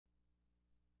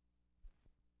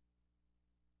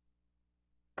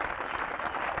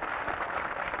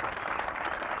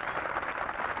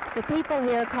The people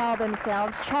here call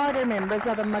themselves charter members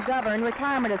of the McGovern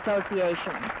Retirement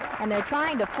Association, and they're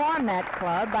trying to form that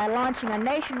club by launching a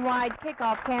nationwide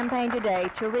kickoff campaign today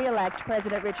to re-elect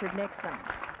President Richard Nixon.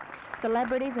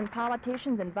 Celebrities and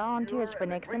politicians and volunteers for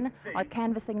Nixon are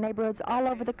canvassing neighborhoods all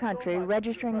over the country,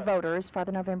 registering voters for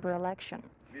the November election.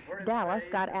 Dallas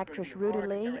got actress Ruta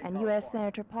Lee and U.S.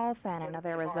 Senator Paul Fannin of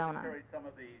Arizona.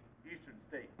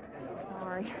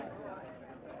 Sorry.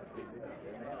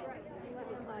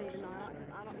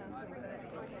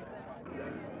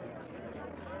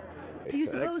 Do you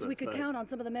suppose we could count on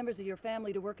some of the members of your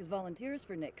family to work as volunteers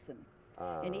for Nixon?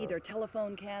 In either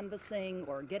telephone canvassing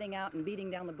or getting out and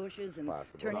beating down the bushes and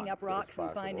turning up rocks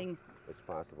and finding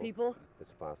people?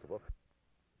 It's possible.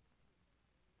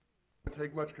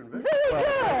 Take much conviction.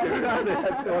 Very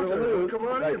good! Come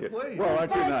on in, please. Well,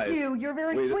 aren't you nice? Thank you. You're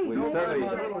very sweet. We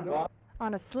certainly...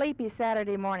 On a sleepy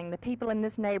Saturday morning, the people in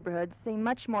this neighborhood seem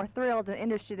much more thrilled and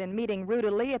interested in meeting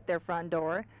Ruta Lee at their front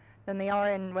door than they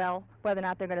are in, well, whether or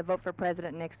not they're going to vote for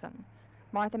President Nixon.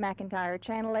 Martha McIntyre,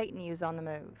 Channel 8 News on the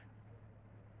Move.